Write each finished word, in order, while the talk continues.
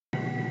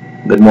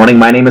Good morning.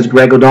 My name is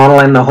Greg O'Donnell.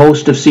 I'm the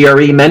host of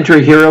CRE Mentor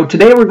Hero.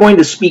 Today we're going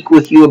to speak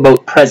with you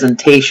about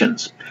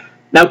presentations.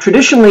 Now,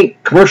 traditionally,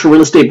 commercial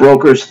real estate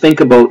brokers think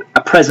about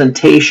a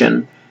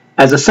presentation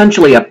as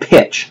essentially a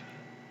pitch.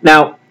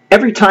 Now,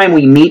 every time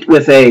we meet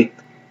with a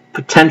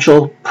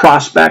potential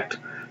prospect,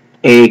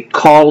 a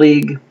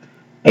colleague,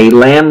 a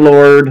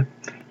landlord,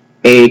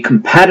 a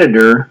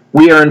competitor,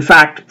 we are in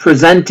fact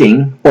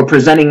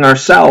presenting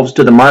ourselves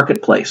to the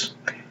marketplace.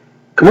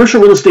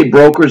 Commercial real estate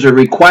brokers are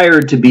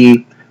required to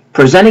be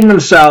presenting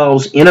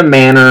themselves in a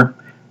manner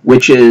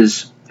which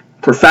is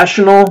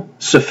professional,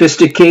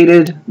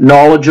 sophisticated,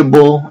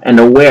 knowledgeable, and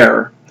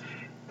aware.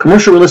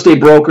 Commercial real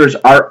estate brokers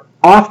are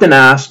often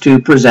asked to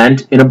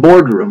present in a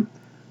boardroom,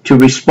 to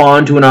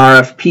respond to an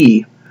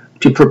RFP,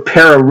 to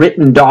prepare a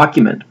written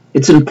document.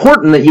 It's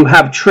important that you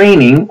have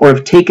training or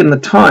have taken the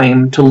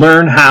time to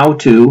learn how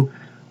to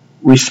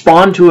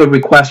respond to a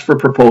request for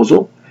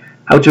proposal,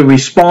 how to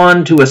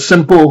respond to a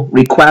simple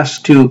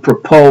request to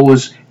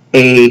propose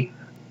a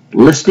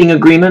listing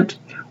agreement,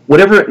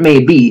 whatever it may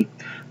be.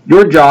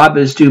 Your job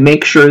is to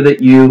make sure that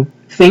you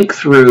think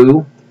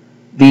through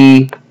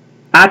the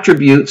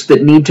attributes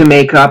that need to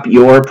make up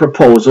your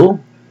proposal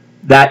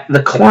that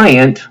the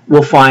client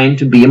will find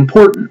to be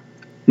important.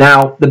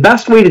 Now, the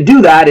best way to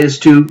do that is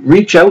to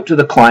reach out to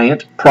the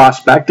client,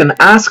 prospect, and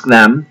ask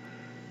them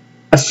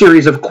a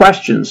series of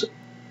questions.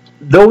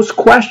 Those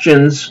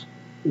questions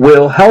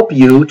will help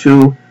you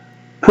to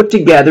put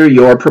together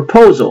your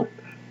proposal.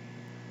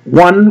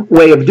 One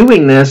way of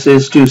doing this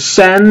is to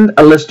send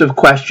a list of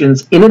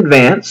questions in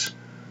advance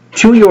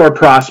to your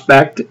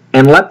prospect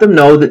and let them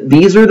know that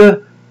these are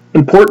the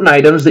important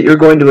items that you're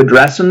going to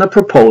address in the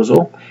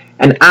proposal,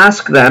 and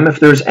ask them if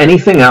there's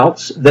anything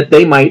else that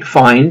they might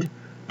find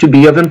to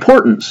be of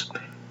importance.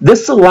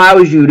 This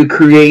allows you to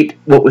create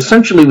what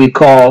essentially we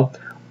call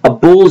a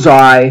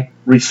bullseye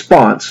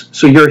response.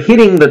 So you're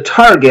hitting the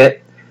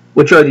target,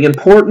 which are the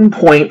important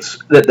points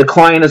that the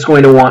client is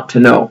going to want to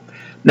know.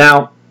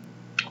 Now,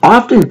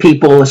 often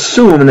people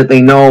assume that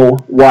they know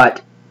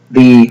what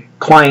the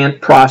client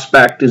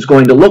prospect is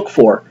going to look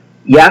for.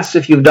 Yes,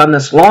 if you've done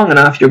this long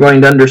enough, you're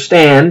going to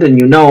understand,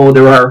 and you know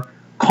there are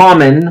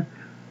common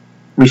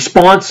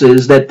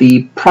responses that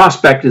the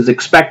prospect is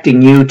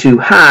expecting you to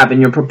have in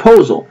your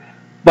proposal.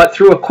 But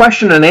through a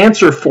question and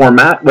answer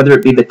format, whether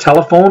it be the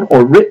telephone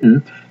or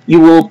written, you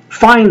will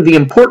find the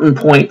important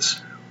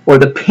points or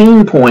the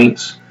pain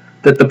points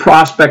that the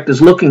prospect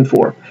is looking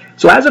for.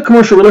 So as a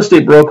commercial real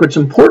estate broker, it's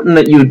important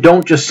that you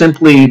don't just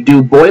simply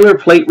do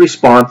boilerplate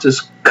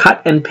responses,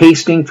 cut and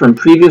pasting from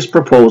previous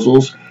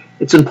proposals.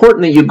 It's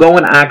important that you go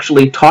and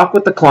actually talk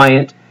with the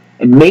client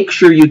and make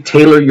sure you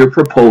tailor your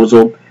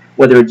proposal,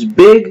 whether it's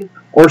big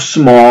or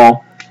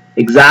small,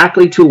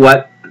 exactly to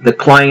what the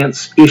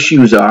client's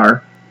issues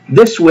are.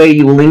 This way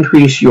you will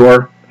increase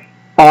your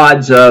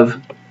odds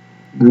of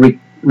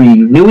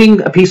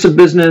renewing a piece of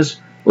business,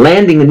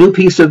 landing a new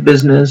piece of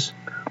business,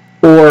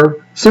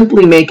 or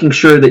simply making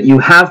sure that you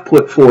have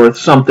put forth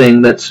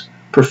something that's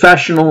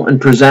professional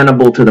and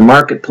presentable to the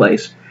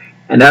marketplace.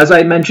 And as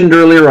I mentioned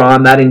earlier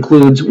on, that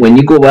includes when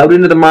you go out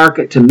into the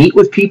market to meet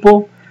with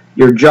people,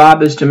 your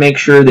job is to make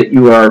sure that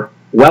you are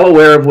well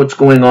aware of what's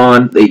going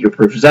on, that you're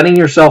presenting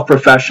yourself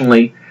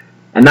professionally,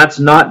 and that's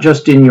not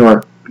just in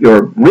your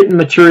written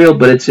material,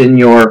 but it's in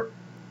your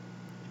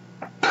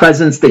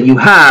presence that you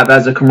have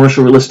as a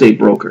commercial real estate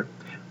broker.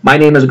 My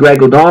name is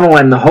Greg O'Donnell.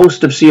 I'm the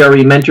host of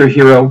CRE Mentor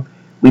Hero.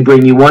 We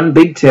bring you one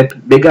big tip,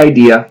 big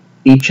idea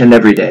each and every day.